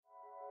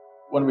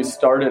When we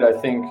started, I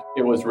think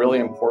it was really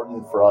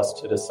important for us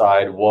to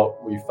decide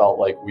what we felt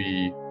like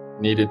we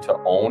needed to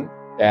own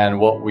and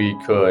what we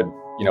could,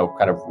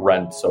 kind of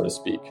rent, so to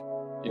speak.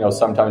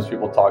 Sometimes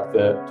people talk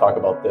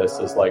about this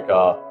as like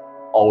a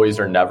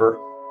always or never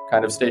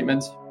kind of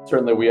statements.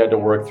 Certainly we had to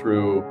work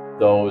through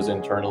those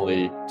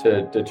internally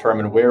to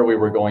determine where we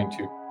were going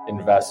to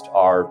invest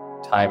our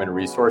time and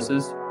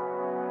resources.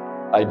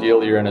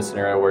 Ideally, you're in a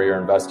scenario where you're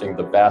investing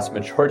the vast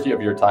majority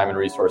of your time and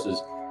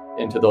resources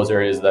into those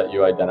areas that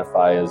you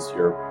identify as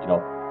your,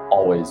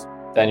 always.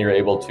 Then you're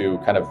able to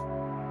kind of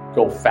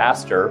go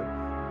faster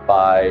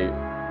by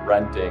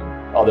renting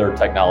other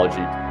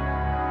technology.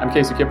 I'm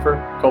Casey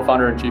Kipfer,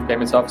 co-founder and chief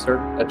payments officer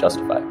at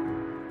Justify.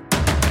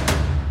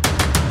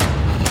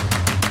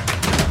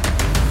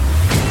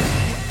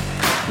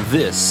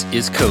 This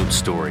is Code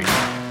Story,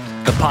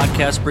 the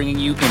podcast bringing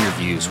you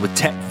interviews with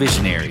tech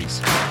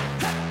visionaries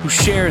who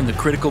share in the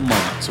critical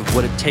moments of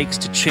what it takes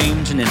to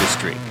change an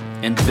industry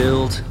and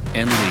build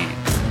and lead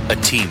a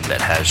team that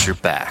has your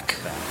back.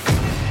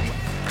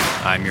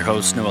 I'm your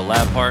host, Noah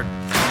Labhart,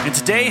 and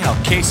today how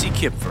Casey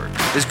Kipfer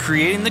is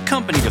creating the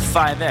company to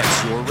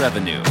 5x your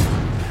revenue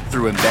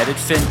through embedded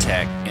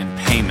fintech and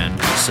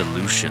payment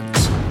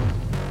solutions.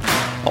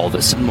 All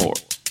this and more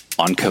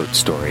on Code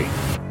Story.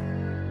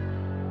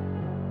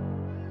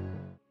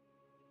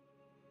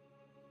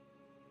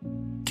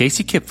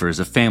 Casey Kipfer is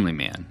a family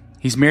man.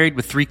 He's married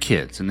with 3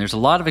 kids, and there's a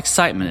lot of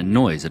excitement and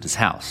noise at his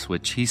house,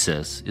 which he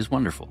says is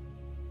wonderful.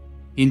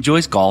 He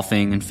enjoys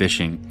golfing and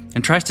fishing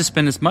and tries to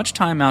spend as much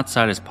time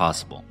outside as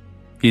possible.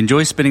 He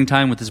enjoys spending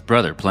time with his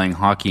brother playing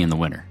hockey in the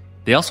winter.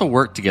 They also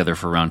worked together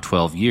for around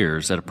 12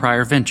 years at a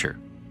prior venture.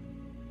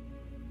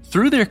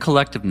 Through their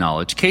collective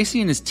knowledge,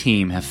 Casey and his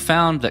team have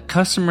found that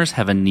customers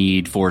have a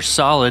need for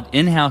solid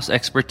in-house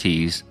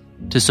expertise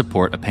to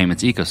support a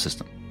payments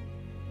ecosystem.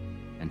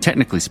 And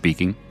technically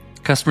speaking,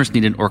 customers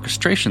need an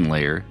orchestration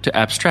layer to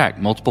abstract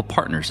multiple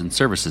partners and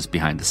services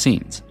behind the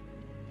scenes.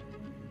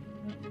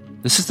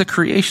 This is the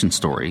creation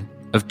story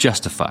of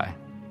Justify.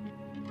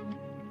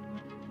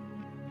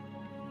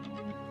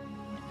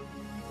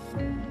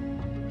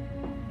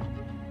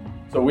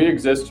 So we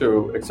exist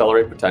to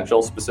accelerate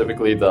potential,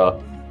 specifically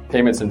the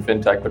payments and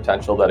fintech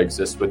potential that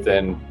exists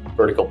within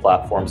vertical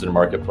platforms and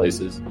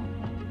marketplaces.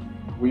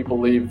 We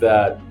believe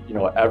that,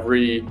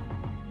 every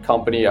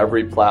company,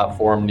 every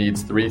platform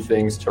needs 3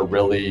 things to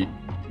really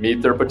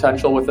meet their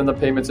potential within the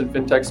payments and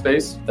fintech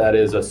space. That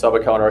is a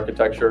sub-account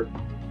architecture,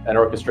 an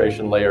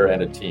orchestration layer,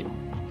 and a team.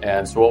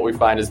 And so what we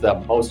find is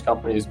that most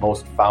companies,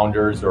 most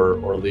founders or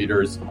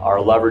leaders are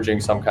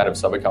leveraging some kind of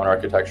sub-account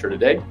architecture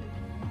today,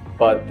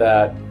 but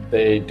that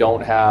they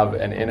don't have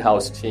an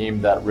in-house team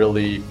that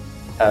really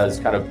has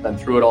kind of been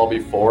through it all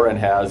before and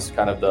has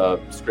kind of the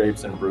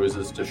scrapes and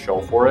bruises to show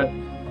for it.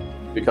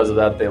 Because of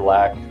that, they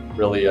lack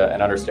really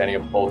an understanding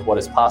of both what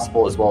is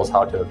possible as well as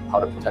how to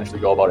potentially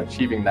go about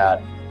achieving that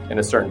in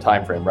a certain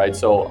time frame, right?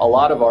 So a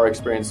lot of our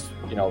experience,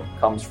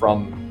 comes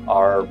from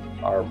our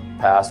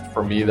past.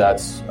 For me,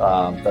 that's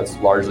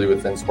largely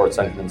within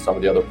SportsEngine and some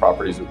of the other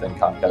properties within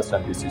Comcast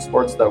NBC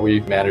Sports that we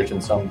manage in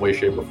some way,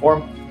 shape, or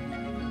form.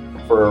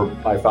 For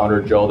my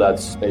founder, Joe,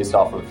 that's based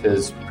off of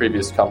his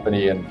previous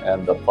company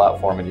and the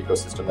platform and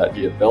ecosystem that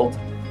he had built.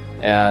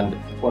 And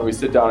when we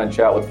sit down and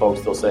chat with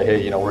folks, they'll say,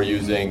 hey, we're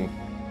using,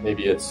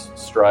 maybe it's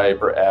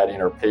Stripe or Adyen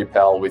or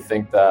PayPal. We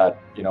think that,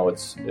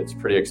 it's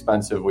pretty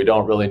expensive. We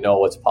don't really know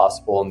what's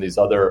possible in these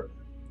other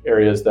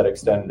areas that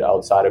extend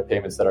outside of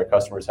payments that our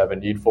customers have a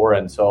need for.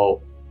 And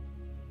so,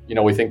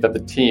 we think that the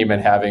team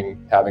and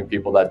having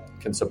people that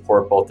can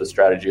support both the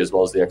strategy as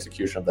well as the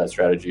execution of that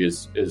strategy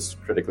is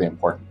critically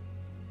important.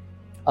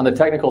 On the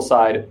technical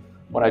side,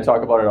 when I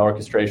talk about an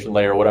orchestration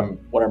layer, what I'm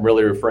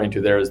really referring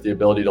to there is the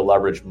ability to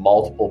leverage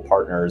multiple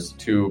partners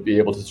to be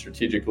able to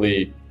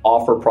strategically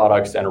offer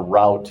products and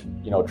route,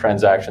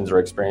 transactions or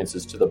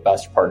experiences to the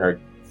best partner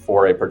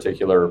for a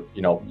particular,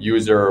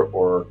 user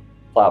or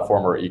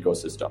platform or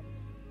ecosystem.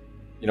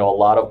 A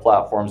lot of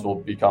platforms will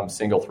become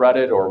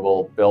single-threaded or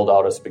will build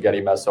out a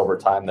spaghetti mess over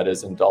time that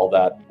isn't all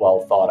that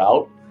well thought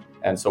out.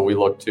 And so we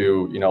look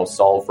to,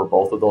 solve for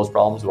both of those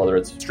problems, whether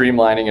it's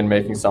streamlining and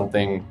making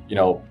something,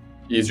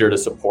 easier to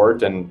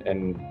support and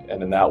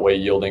in that way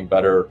yielding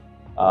better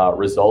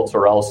results,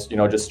 or else,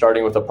 just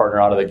starting with a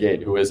partner out of the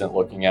gate who isn't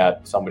looking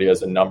at somebody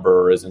as a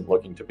number or isn't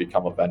looking to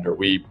become a vendor.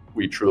 We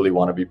truly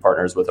want to be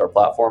partners with our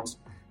platforms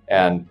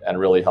and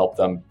really help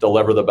them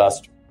deliver the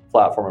best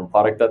platform and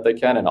product that they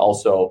can, and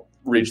also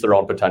reach their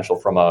own potential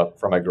from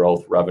a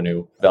growth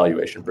revenue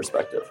valuation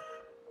perspective.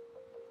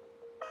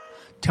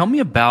 Tell me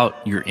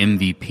about your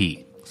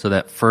MVP, so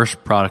that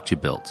first product you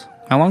built.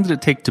 How long did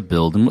it take to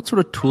build, and what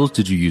sort of tools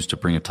did you use to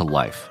bring it to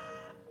life?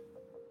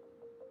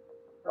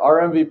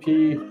 Our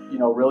MVP,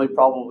 really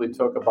probably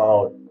took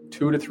about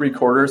 2 to 3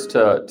 quarters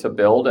to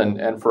build,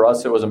 and for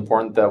us, it was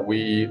important that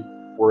we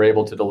were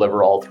able to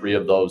deliver all 3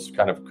 of those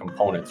kind of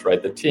components,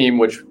 right? The team,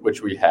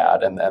 which we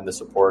had, and the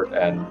support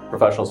and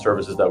professional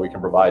services that we can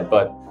provide,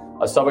 but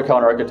a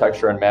sub-account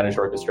architecture and managed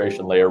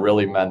orchestration layer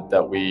really meant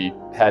that we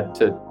had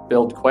to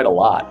build quite a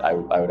lot, I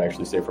would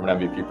actually say, from an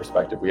MVP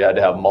perspective. We had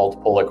to have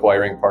multiple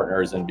acquiring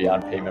partners and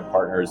beyond payment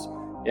partners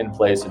in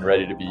place and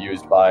ready to be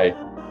used by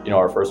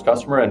our first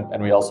customer.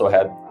 And we also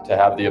had to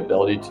have the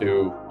ability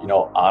to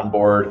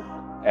onboard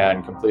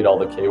and complete all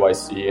the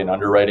KYC and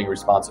underwriting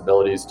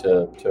responsibilities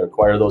to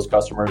acquire those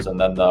customers, and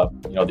then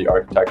the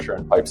architecture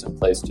and pipes in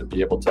place to be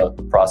able to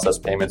process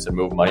payments and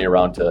move money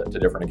around to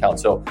different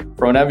accounts. So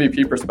from an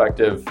MVP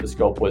perspective, the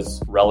scope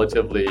was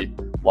relatively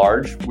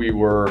large. We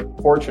were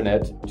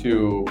fortunate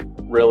to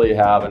really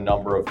have a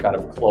number of kind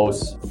of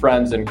close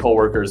friends and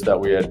coworkers that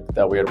we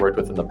had worked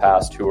with in the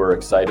past who were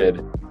excited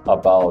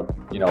about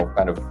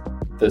kind of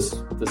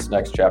this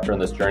next chapter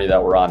and this journey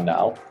that we're on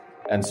now.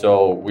 And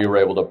so we were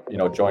able to,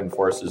 join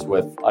forces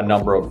with a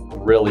number of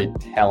really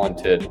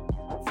talented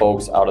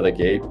folks out of the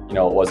gate.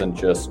 It wasn't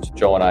just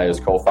Joe and I as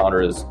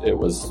co-founders. It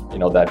was,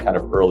 that kind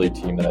of early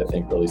team that I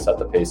think really set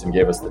the pace and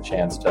gave us the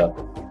chance to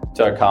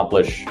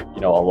accomplish, a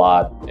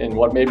lot in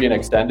what may be an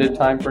extended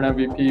time for an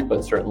MVP,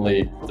 but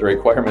certainly the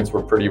requirements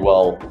were pretty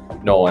well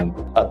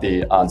known at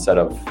the onset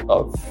of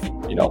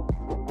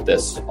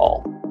this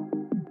all.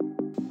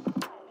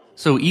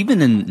 So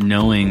even in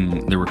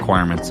knowing the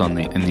requirements in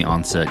the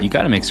onset, you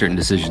got to make certain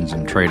decisions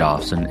and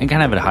trade-offs, and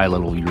kind of at a high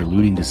level, you're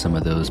alluding to some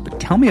of those,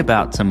 but tell me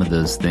about some of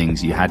those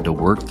things you had to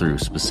work through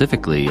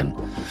specifically and,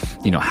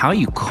 how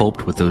you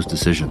coped with those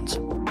decisions.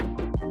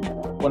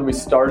 When we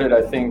started,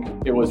 I think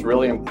it was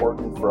really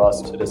important for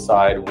us to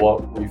decide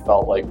what we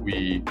felt like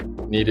we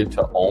needed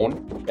to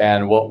own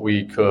and what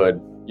we could,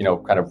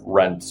 kind of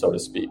rent, so to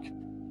speak.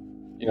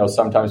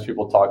 Sometimes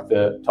people talk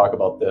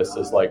about this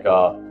as like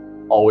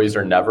always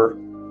or never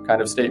kind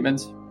of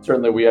statements.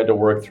 Certainly we had to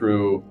work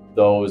through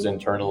those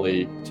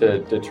internally to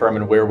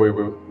determine where we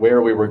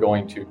were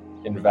going to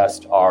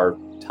invest our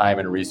time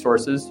and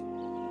resources.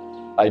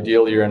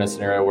 Ideally, you're in a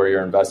scenario where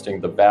you're investing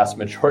the vast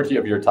majority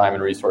of your time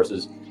and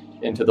resources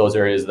into those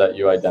areas that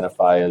you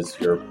identify as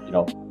your,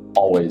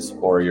 always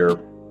or your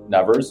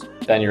nevers.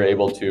 Then you're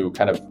able to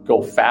kind of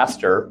go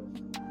faster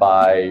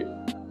by,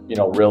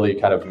 really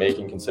kind of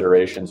making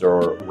considerations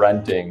or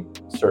renting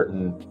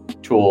certain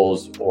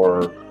tools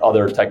or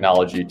other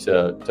technology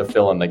to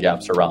fill in the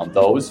gaps around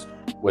those,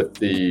 with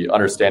the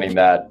understanding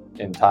that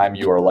in time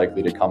you are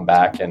likely to come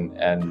back and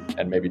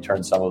maybe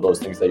turn some of those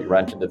things that you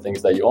rent into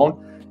things that you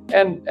own,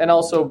 and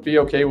also be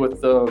okay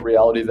with the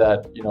reality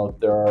that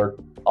there are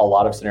a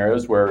lot of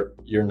scenarios where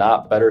you're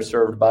not better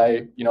served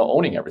by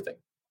owning everything.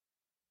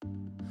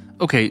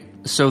 Okay,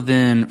 so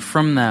then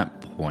from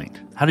that point,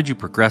 how did you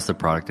progress the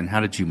product and how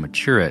did you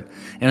mature it?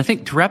 And I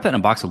think to wrap that in a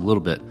box a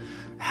little bit,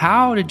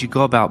 how did you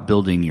go about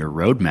building your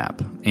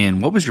roadmap?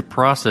 And what was your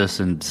process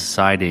in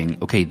deciding,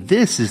 okay,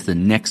 this is the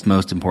next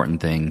most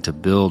important thing to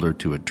build or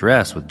to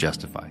address with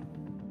Justify?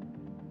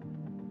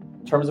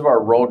 In terms of our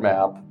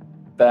roadmap,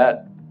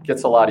 that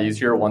gets a lot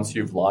easier once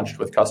you've launched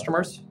with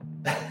customers.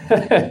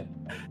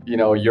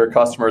 Your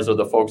customers are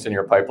the folks in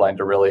your pipeline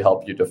to really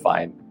help you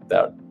define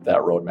that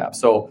roadmap.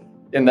 So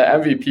in the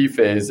MVP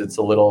phase, it's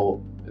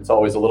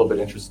always a little bit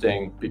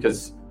interesting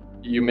because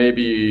you may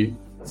be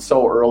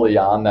so early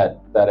on that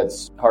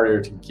it's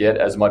harder to get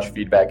as much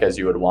feedback as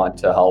you would want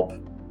to help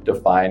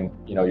define,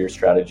 your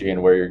strategy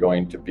and where you're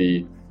going to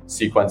be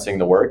sequencing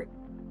the work.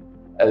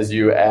 As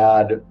you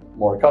add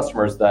more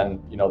customers,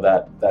 then,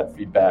 that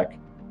feedback,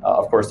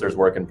 of course, there's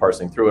work in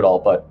parsing through it all,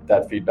 but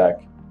that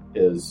feedback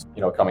is,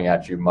 coming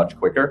at you much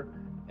quicker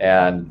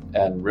and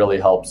really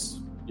helps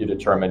you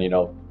determine,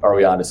 are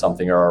we onto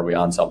something or are we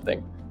on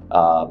something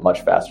much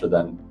faster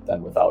than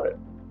without it.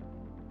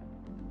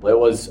 It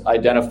was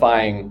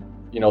identifying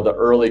the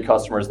early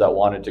customers that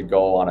wanted to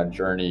go on a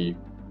journey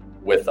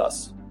with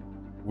us.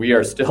 We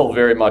are still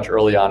very much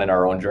early on in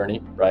our own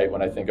journey, right?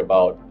 When I think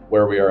about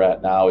where we are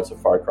at now, it's a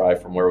far cry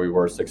from where we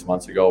were 6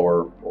 months ago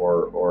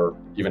or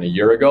even a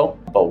year ago,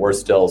 but we're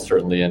still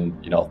certainly in,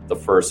 the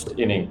first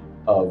inning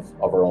of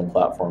our own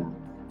platform.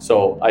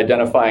 So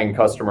identifying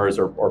customers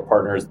or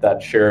partners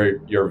that share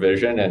your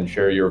vision and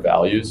share your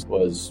values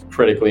was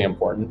critically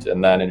important.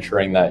 And then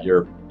ensuring that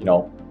you're,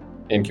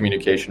 in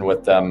communication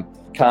with them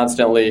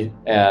constantly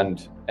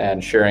and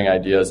sharing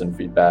ideas and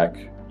feedback,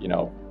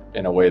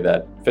 in a way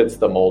that fits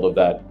the mold of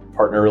that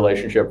partner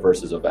relationship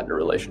versus a vendor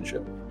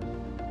relationship.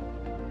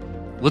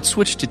 Let's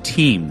switch to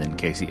team then,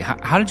 Casey.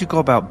 How did you go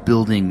about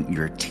building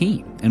your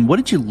team? And what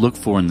did you look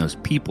for in those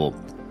people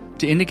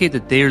to indicate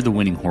that they are the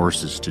winning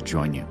horses to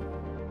join you?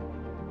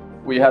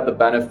 We had the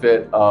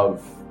benefit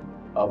of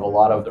a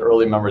lot of the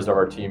early members of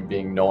our team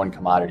being known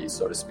commodities,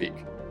 so to speak.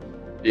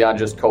 Beyond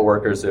just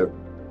coworkers,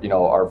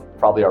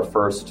 probably our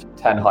first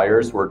 10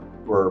 hires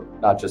were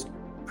not just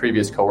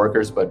previous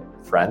coworkers, but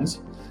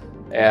friends.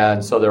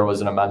 And so there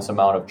was an immense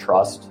amount of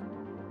trust.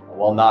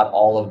 While not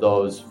all of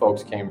those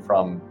folks came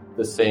from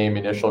the same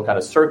initial kind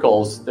of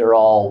circles, they're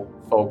all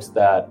folks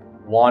that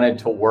wanted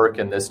to work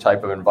in this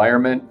type of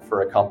environment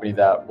for a company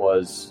that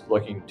was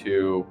looking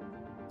to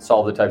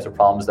solve the types of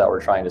problems that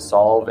we're trying to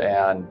solve,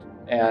 and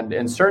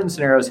in certain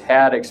scenarios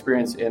had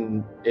experience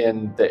in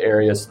the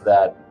areas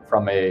that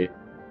from a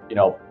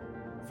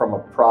from a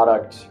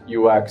product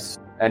UX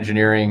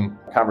engineering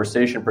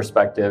conversation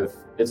perspective,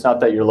 it's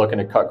not that you're looking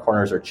to cut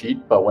corners or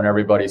cheat, but when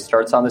everybody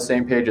starts on the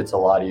same page, it's a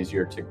lot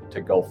easier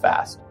to go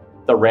fast.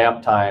 The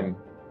ramp time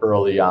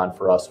early on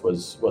for us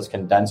was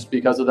condensed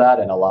because of that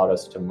and allowed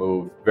us to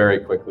move very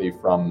quickly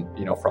from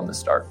the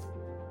start.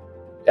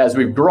 As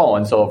we've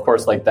grown, so of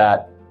course like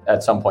that,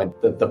 at some point,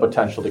 the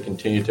potential to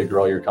continue to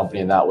grow your company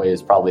in that way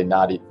is probably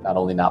not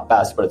only not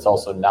best, but it's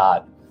also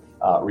not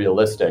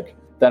realistic.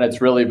 Then it's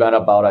really been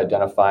about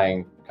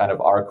identifying kind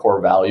of our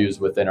core values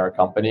within our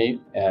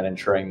company and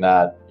ensuring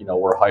that,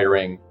 we're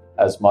hiring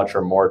as much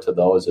or more to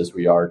those as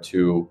we are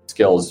to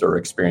skills or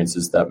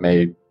experiences that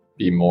may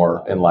be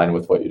more in line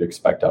with what you'd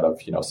expect out of,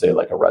 say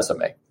like a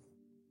resume.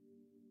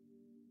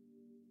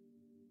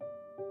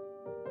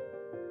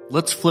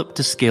 Let's flip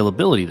to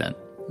scalability then.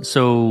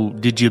 So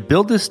did you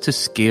build this to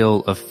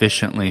scale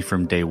efficiently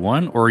from day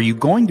one, or are you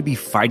going to be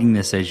fighting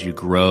this as you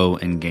grow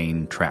and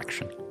gain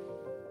traction?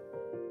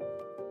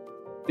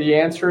 The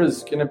answer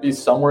is going to be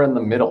somewhere in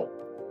the middle.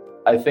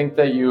 I think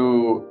that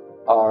you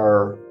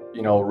are,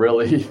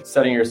 really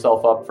setting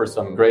yourself up for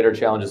some greater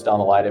challenges down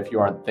the line if you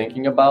aren't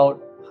thinking about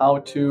how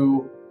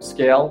to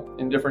scale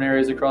in different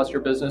areas across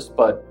your business.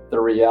 But the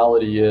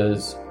reality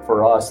is,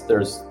 for us,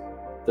 there's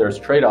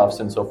trade-offs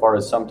insofar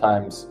as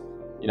sometimes,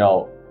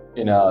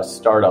 in a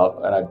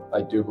startup, and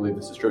I do believe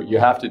this is true, you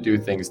have to do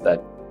things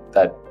that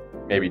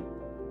maybe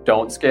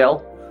don't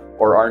scale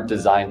or aren't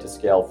designed to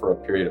scale for a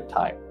period of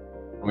time.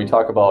 When we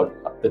talk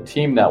about the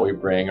team that we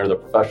bring or the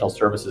professional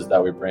services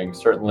that we bring,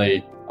 certainly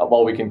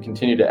while we can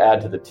continue to add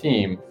to the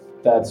team,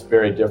 that's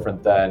very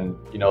different than,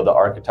 the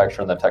architecture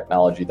and the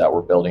technology that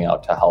we're building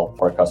out to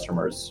help our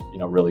customers,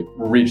 really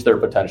reach their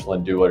potential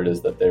and do what it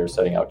is that they're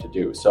setting out to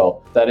do.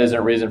 So that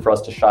isn't reason for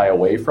us to shy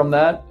away from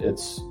that.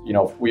 It's,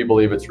 we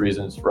believe it's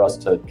reasons for us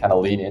to kind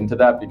of lean into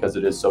that because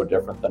it is so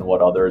different than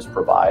what others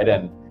provide.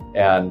 And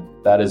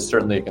that is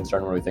certainly a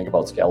concern when we think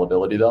about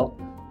scalability though.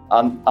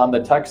 On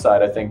the tech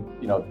side, I think,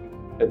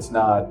 it's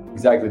not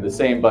exactly the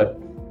same, but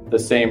the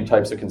same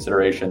types of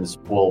considerations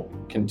will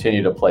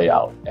continue to play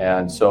out.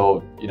 And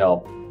so,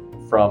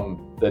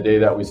 from the day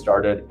that we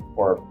started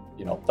or,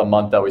 the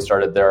month that we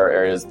started, there are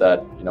areas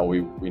that,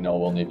 we know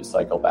we'll need to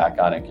cycle back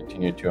on and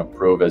continue to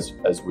improve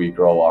as we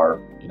grow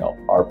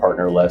our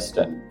partner list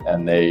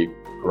and they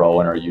grow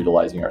and are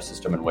utilizing our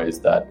system in ways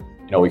that,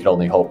 we could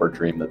only hope or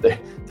dream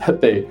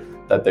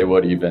that they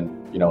would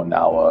even,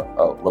 now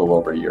a little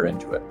over a year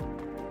into it.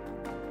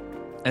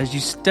 As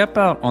you step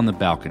out on the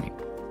balcony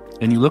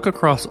and you look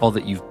across all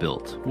that you've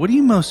built, what are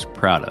you most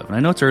proud of? And I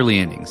know it's early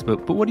innings,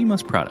 but what are you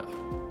most proud of?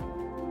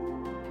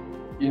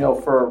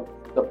 For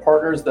the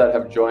partners that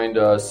have joined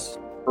us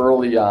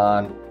early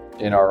on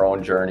in our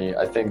own journey,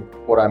 I think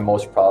what I'm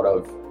most proud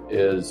of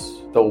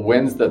is the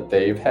wins that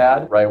they've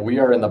had, right? We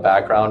are in the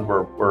background.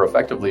 We're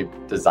effectively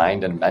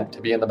designed and meant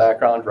to be in the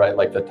background, right?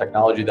 Like the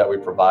technology that we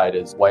provide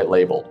is white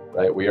labeled,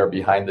 right? We are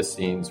behind the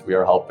scenes. We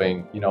are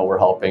helping, we're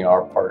helping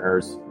our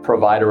partners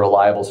provide a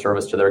reliable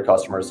service to their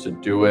customers to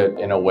do it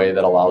in a way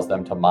that allows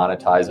them to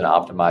monetize and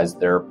optimize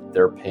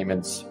their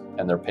payments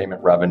and their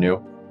payment revenue,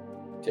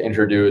 to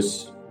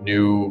introduce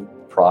new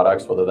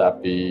products, whether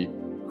that be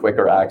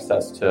quicker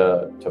access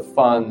to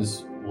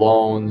funds,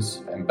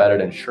 loans, embedded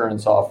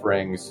insurance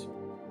offerings,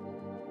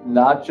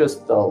 not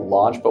just the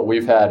launch, but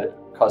we've had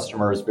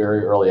customers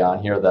very early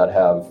on here that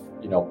have,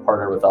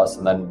 partnered with us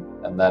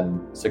and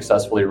then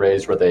successfully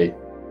raised where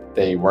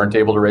they weren't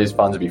able to raise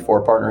funds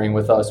before partnering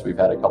with us. We've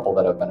had a couple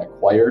that have been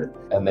acquired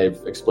and they've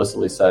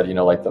explicitly said,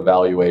 like the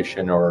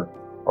valuation or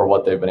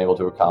what they've been able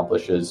to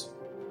accomplish is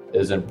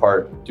in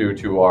part due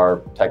to our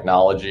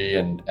technology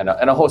and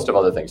a host of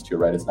other things too,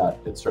 right?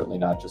 It's certainly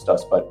not just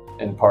us, but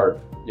in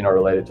part,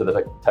 related to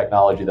the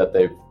technology that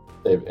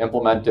they've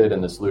implemented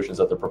and the solutions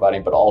that they're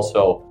providing, but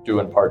also due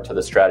in part to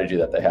the strategy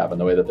that they have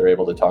and the way that they're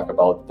able to talk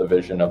about the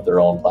vision of their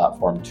own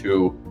platform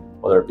to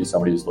whether it be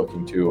somebody who's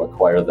looking to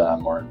acquire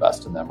them or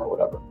invest in them or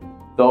whatever.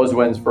 Those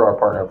wins for our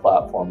partner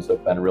platforms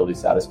have been really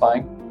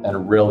satisfying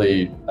and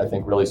really, I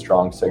think, really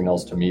strong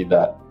signals to me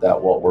that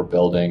what we're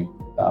building,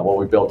 what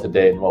we built to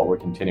date and what we're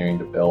continuing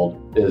to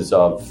build is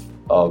of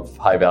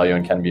high value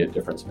and can be a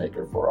difference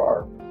maker for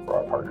our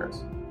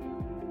partners.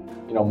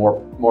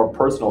 More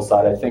personal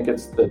side, I think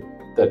it's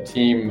the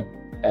team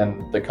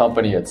and the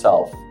company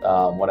itself.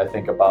 When I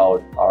think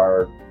about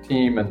our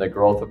team and the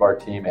growth of our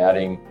team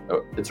adding,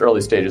 it's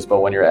early stages, but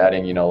when you're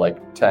adding,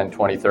 like 10,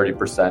 20,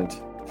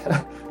 30%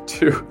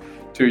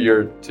 to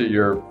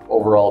your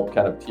overall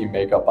kind of team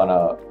makeup on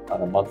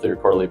a monthly or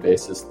quarterly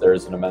basis,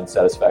 there's an immense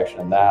satisfaction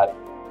in that.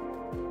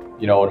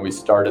 When we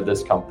started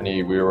this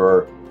company, we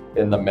were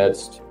in the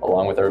midst,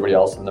 along with everybody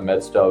else, in the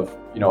midst of,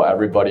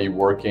 everybody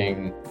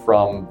working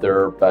from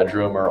their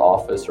bedroom or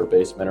office or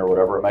basement or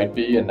whatever it might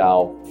be. And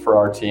now for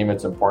our team,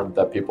 it's important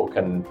that people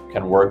can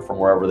work from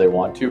wherever they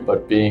want to,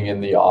 but being in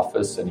the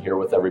office and here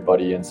with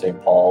everybody in St.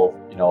 Paul,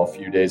 a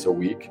few days a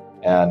week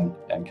and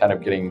kind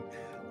of getting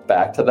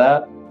back to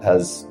that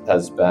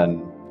has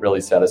been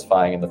really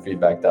satisfying. And the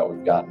feedback that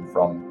we've gotten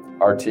from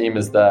our team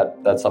is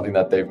that that's something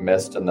that they've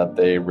missed and that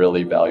they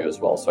really value as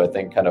well. So I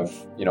think kind of,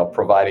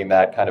 providing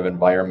that kind of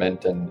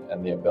environment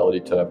and the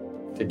ability to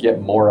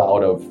get more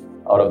out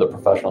of the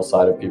professional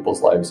side of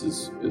people's lives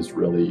is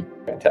really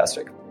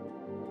fantastic.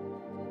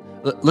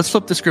 Let's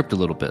flip the script a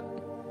little bit.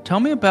 Tell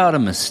me about a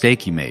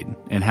mistake you made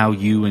and how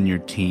you and your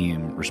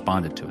team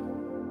responded to it.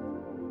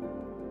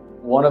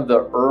 One of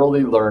the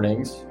early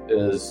learnings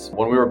is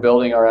when we were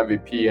building our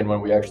MVP and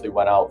when we actually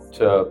went out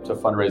to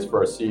fundraise for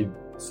our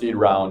seed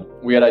round,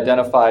 we had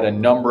identified a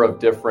number of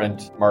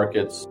different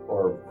markets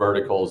or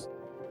verticals.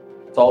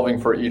 Solving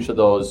for each of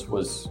those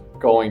was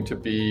going to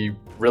be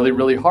really,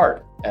 really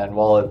hard. And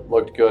while it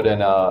looked good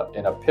in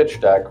a pitch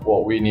deck,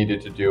 what we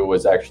needed to do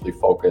was actually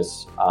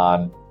focus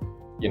on,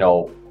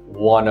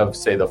 one of,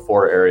 say, the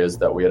 4 areas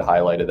that we had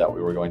highlighted that we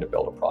were going to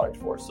build a product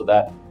for. So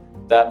that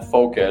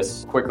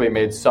focus quickly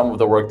made some of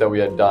the work that we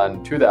had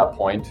done to that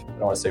point, I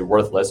don't want to say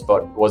worthless,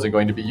 but wasn't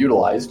going to be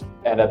utilized.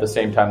 And at the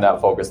same time, that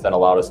focus then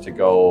allowed us to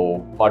go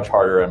much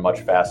harder and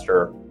much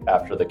faster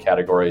after the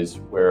categories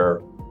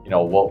where,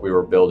 what we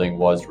were building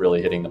was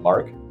really hitting the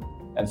mark.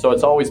 And so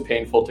it's always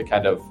painful to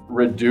kind of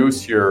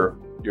reduce your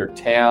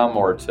TAM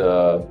or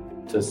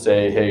to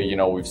say, hey,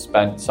 we've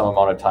spent some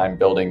amount of time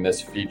building this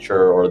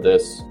feature or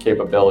this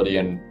capability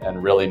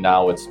and really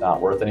now it's not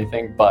worth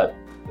anything. But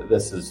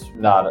this is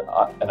not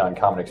an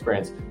uncommon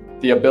experience.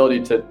 The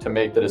ability to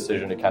make the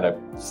decision to kind of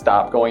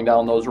stop going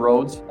down those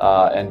roads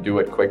and do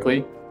it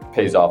quickly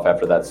pays off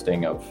after that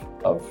sting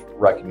of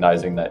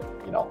recognizing that,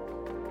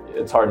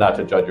 it's hard not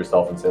to judge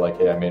yourself and say like,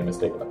 hey, I made a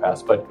mistake in the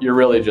past, but you're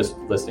really just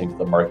listening to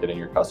the market and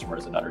your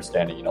customers and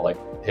understanding,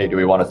 hey, do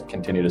we want to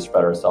continue to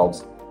spread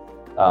ourselves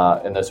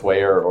in this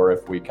way, or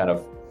if we kind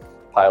of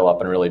pile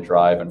up and really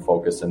drive and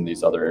focus in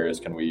these other areas,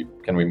 can we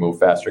move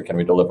faster? Can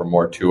we deliver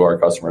more to our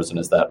customers? And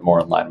is that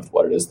more in line with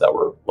what it is that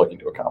we're looking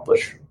to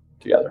accomplish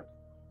together?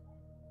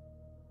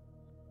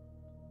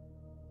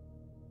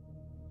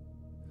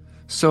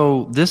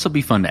 So this will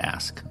be fun to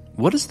ask.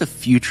 What does the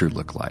future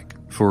look like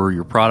for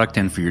your product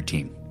and for your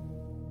team?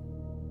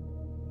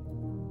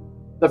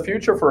 The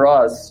future for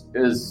us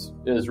is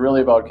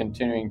really about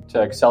continuing to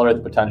accelerate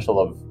the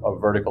potential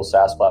of vertical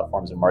SaaS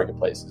platforms and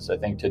marketplaces. I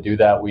think to do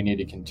that, we need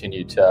to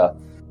continue to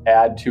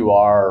add to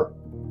our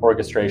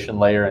orchestration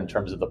layer in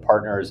terms of the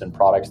partners and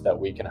products that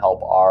we can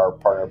help our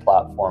partner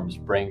platforms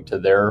bring to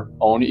their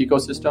own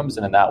ecosystems,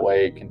 and in that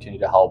way continue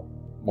to help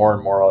more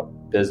and more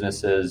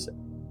businesses.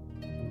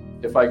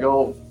 If I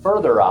go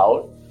further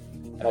out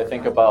and I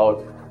think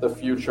about the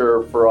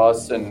future for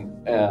us and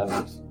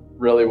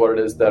really what it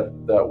is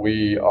that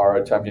we are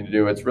attempting to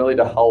do, it's really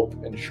to help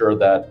ensure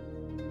that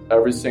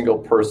every single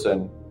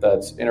person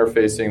that's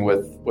interfacing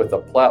with a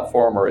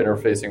platform or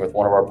interfacing with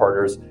one of our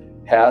partners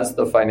has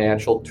the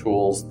financial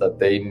tools that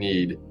they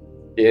need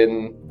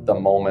in the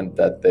moment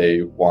that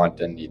they want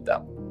and need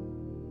them.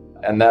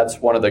 And that's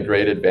one of the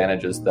great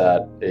advantages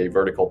that a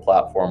vertical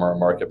platform or a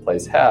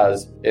marketplace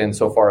has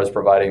insofar as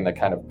providing the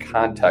kind of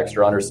context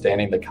or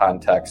understanding the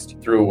context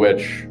through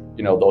which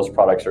those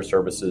products or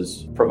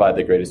services provide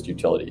the greatest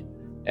utility.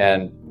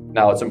 And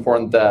now it's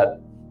important that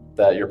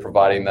you're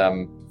providing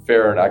them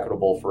fair and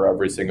equitable for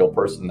every single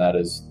person that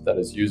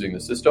is using the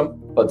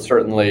system. But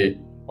certainly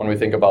when we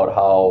think about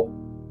how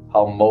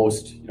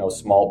most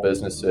small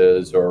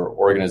businesses or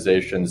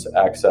organizations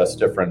access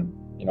different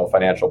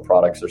financial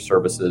products or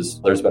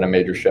services, there's been a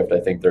major shift. I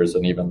think there's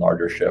an even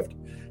larger shift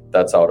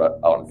that's out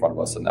in front of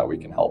us, and that we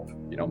can help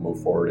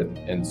move forward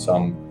in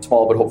some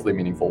small but hopefully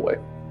meaningful way.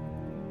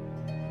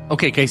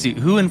 Okay, Casey,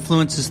 who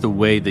influences the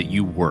way that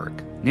you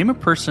work? Name a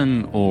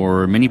person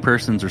or many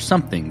persons or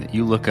something that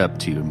you look up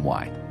to and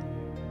why.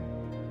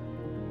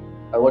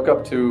 I look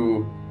up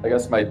to, I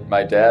guess, my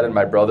dad and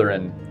my brother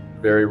in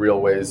very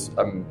real ways.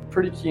 I'm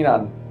pretty keen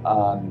on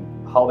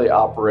how they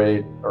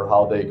operate or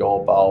how they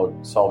go about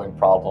solving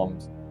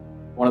problems.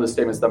 One of the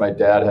statements that my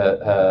dad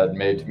had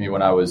made to me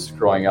when I was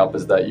growing up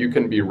is that you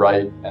can be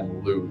right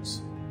and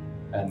lose.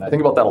 And I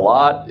think about that a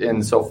lot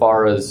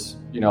insofar as,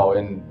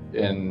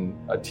 in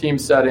a team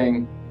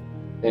setting,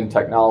 in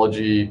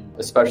technology,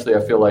 especially. I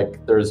feel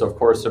like there's, of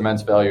course,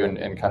 immense value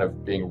in kind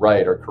of being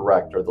right or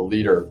correct or the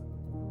leader.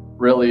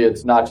 Really,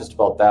 it's not just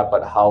about that,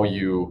 but how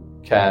you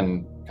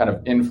can kind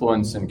of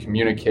influence and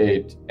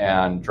communicate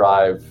and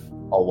drive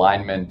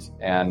alignment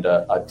and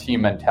a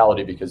team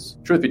mentality, because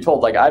truth be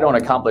told, I don't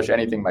accomplish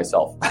anything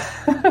myself,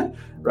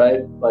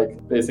 right?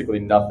 Basically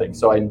nothing.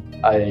 So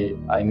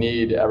I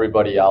need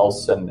everybody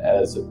else, and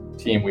as a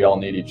team, we all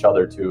need each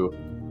other to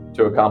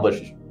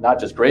accomplish not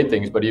just great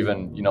things, but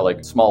even,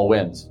 small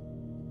wins.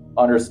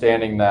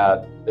 Understanding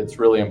that it's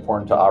really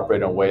important to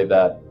operate in a way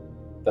that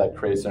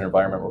creates an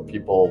environment where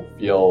people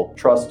feel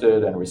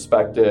trusted and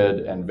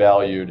respected and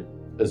valued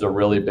is a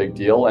really big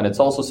deal. And it's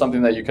also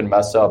something that you can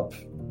mess up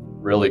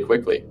really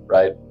quickly,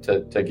 right?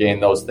 To gain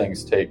those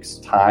things takes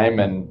time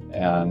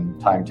and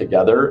time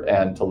together,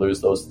 and to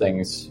lose those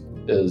things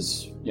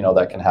is,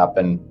 that can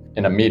happen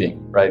in a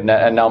meeting, right?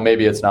 And now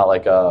maybe it's not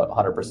like a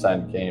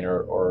 100% gain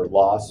or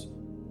loss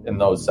in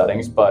those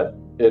settings, but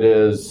it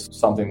is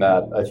something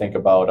that I think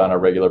about on a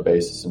regular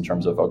basis in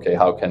terms of, okay,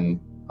 how can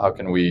How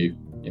can we,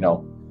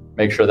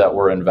 make sure that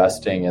we're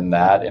investing in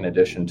that in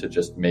addition to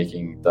just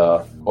making the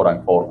quote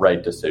unquote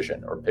right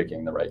decision or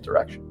picking the right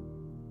direction.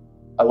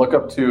 I look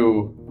up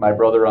to my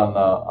brother on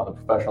the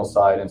professional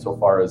side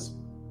insofar as,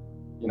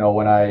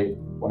 when I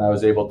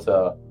was able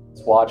to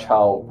watch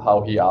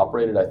how he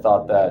operated, I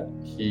thought that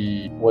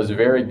he was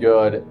very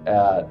good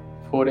at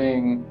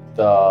putting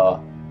the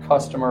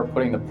customer,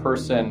 putting the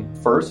person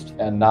first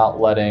and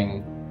not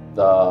letting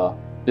the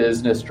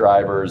business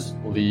drivers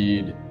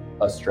lead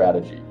a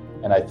strategy.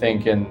 And I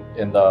think in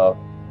the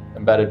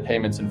embedded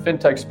payments and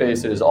fintech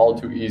space, it is all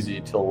too easy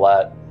to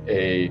let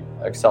a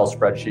Excel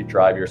spreadsheet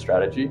drive your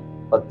strategy,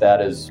 but that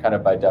is kind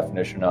of by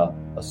definition a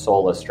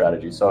soulless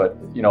strategy. So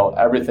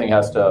everything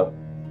has to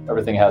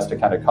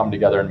kind of come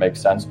together and make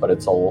sense, but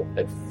it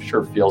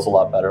sure feels a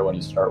lot better when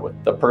you start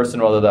with the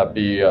person, whether that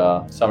be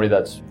somebody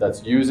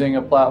that's using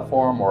a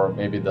platform or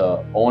maybe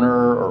the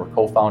owner or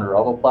co-founder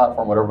of a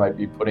platform, whatever it might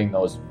be, putting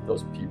those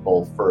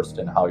people first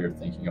in how you're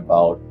thinking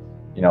about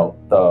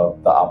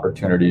the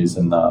opportunities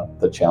and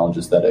the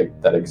challenges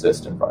that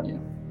exist in front of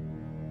you.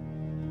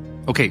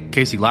 Okay,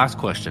 Casey, last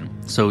question.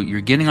 So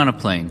you're getting on a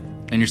plane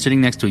and you're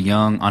sitting next to a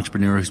young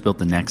entrepreneur who's built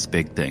the next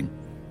big thing.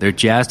 They're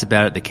jazzed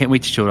about it. They can't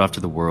wait to show it off to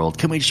the world.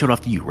 Can't wait to show it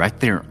off to you right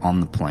there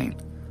on the plane.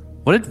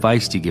 What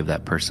advice do you give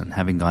that person,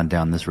 having gone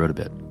down this road a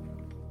bit?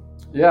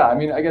 Yeah,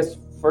 I guess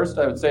first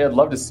I would say I'd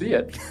love to see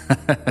it.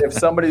 If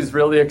somebody's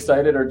really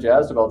excited or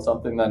jazzed about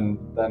something,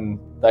 then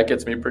that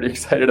gets me pretty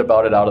excited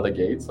about it out of the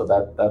gate. So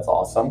that's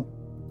awesome.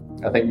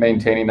 I think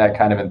maintaining that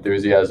kind of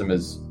enthusiasm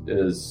is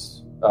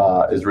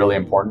really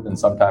important and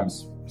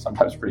sometimes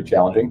pretty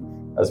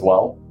challenging as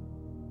well.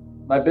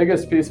 My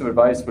biggest piece of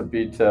advice would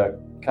be to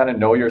kind of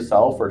know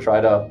yourself or try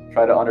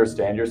to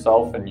understand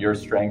yourself and your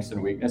strengths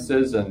and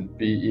weaknesses and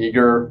be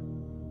eager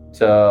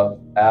to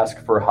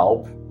ask for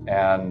help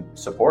and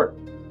support.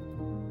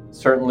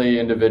 Certainly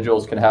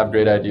individuals can have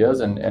great ideas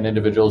and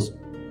individuals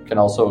can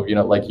also,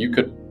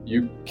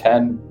 you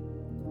can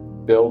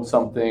build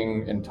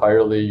something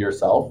entirely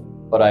yourself,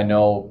 but I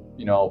know,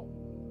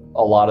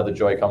 a lot of the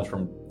joy comes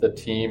from the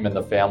team and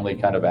the family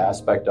kind of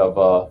aspect of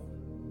a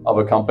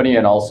company,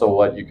 and also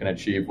what you can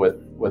achieve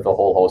with a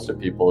whole host of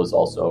people is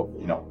also,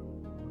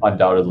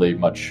 undoubtedly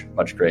much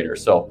greater.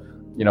 So,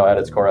 at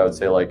its core, I would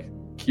say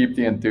keep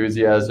the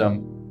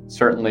enthusiasm.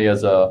 Certainly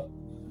as a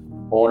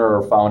owner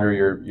or founder,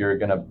 you're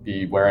going to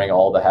be wearing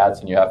all the hats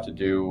and you have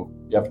to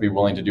be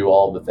willing to do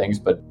all the things,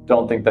 but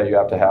don't think that you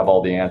have to have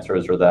all the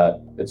answers or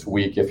that it's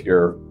weak if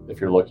you're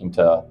looking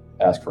to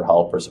ask for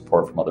help or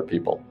support from other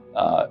people.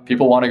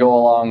 People want to go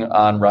along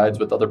on rides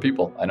with other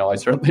people. I know I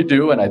certainly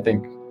do, and I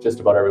think just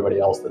about everybody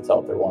else that's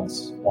out there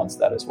wants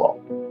that as well.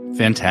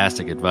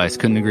 Fantastic advice.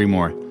 Couldn't agree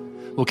more.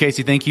 Well,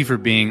 Casey, thank you for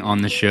being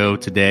on the show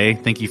today.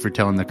 Thank you for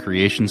telling the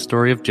creation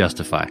story of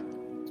Justify.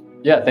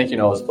 Yeah, thank you.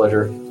 It was a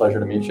pleasure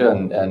to meet you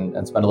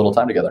and spend a little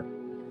time together.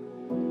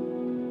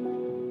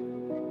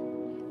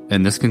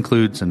 And this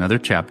concludes another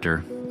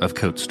chapter of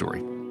Code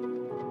Story.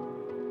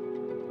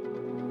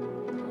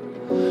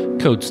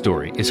 Code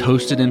Story is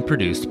hosted and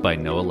produced by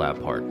Noah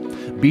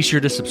Labhart. Be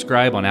sure to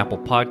subscribe on Apple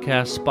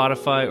Podcasts,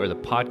 Spotify, or the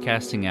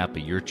podcasting app of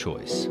your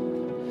choice.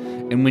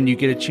 And when you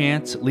get a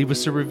chance, leave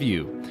us a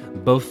review.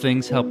 Both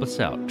things help us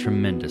out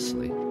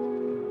tremendously.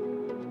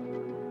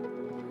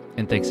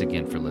 And thanks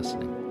again for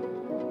listening.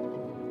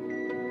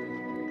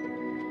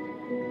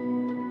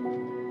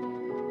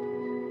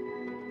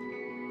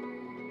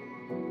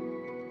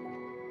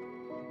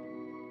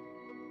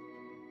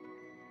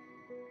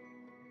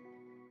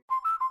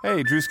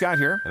 Hey, Drew Scott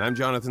here, and I'm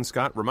Jonathan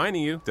Scott,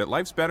 reminding you that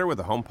life's better with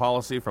a home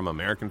policy from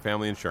American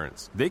Family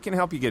Insurance. They can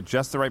help you get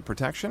just the right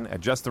protection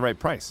at just the right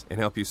price and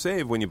help you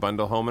save when you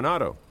bundle home and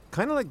auto.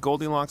 Kind of like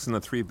Goldilocks and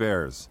the Three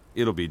Bears.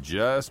 It'll be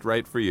just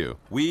right for you.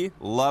 We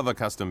love a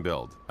custom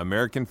build.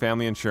 American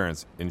Family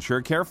Insurance.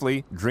 Insure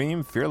carefully,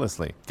 dream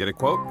fearlessly. Get a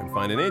quote and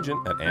find an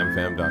agent at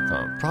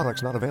amfam.com.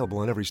 Products not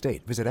available in every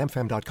state. Visit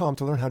amfam.com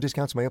to learn how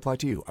discounts may apply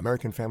to you.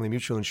 American Family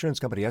Mutual Insurance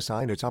Company, SI,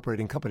 and its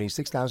operating company,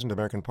 6000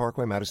 American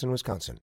Parkway, Madison, Wisconsin.